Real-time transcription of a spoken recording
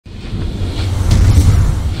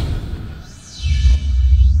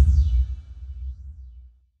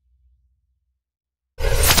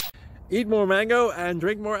Eat more mango and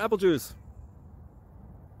drink more apple juice.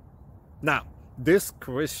 Now, this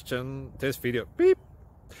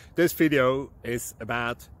video is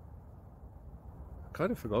about... I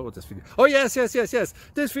kind of forgot what this video... Oh, yes.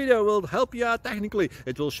 This video will help you out technically.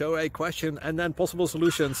 It will show a question and then possible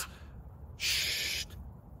solutions. Shh.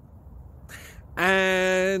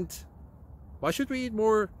 And why should we eat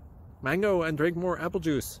more mango and drink more apple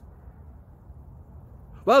juice?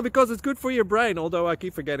 Well, because it's good for your brain, although I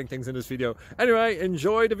keep forgetting things in this video. Anyway,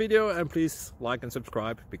 enjoy the video and please like and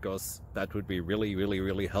subscribe, because that would be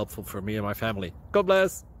really helpful for me and my family. God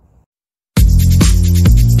bless!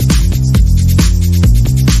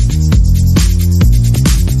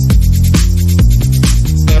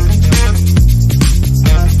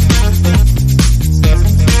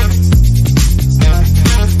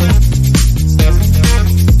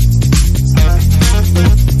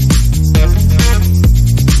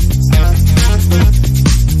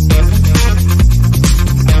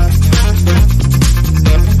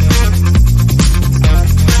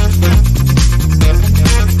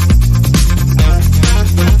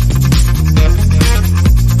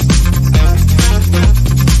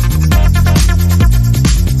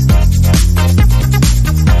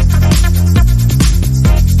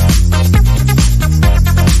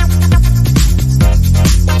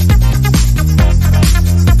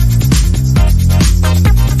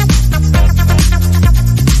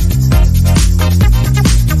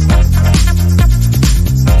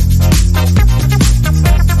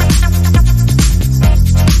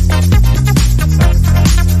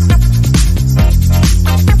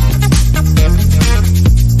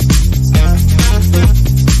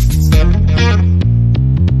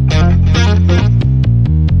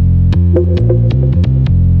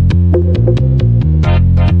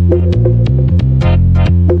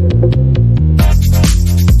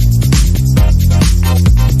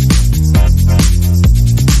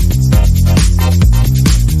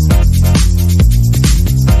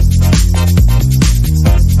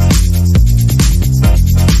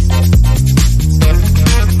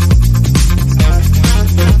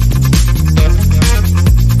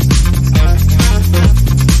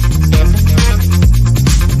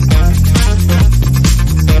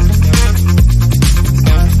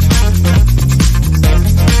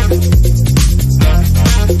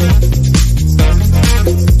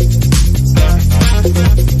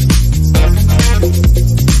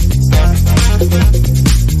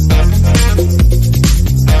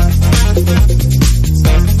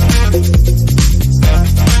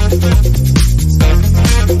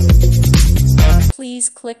 Please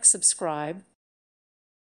click subscribe.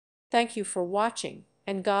 Thank you for watching,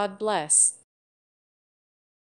 and God bless.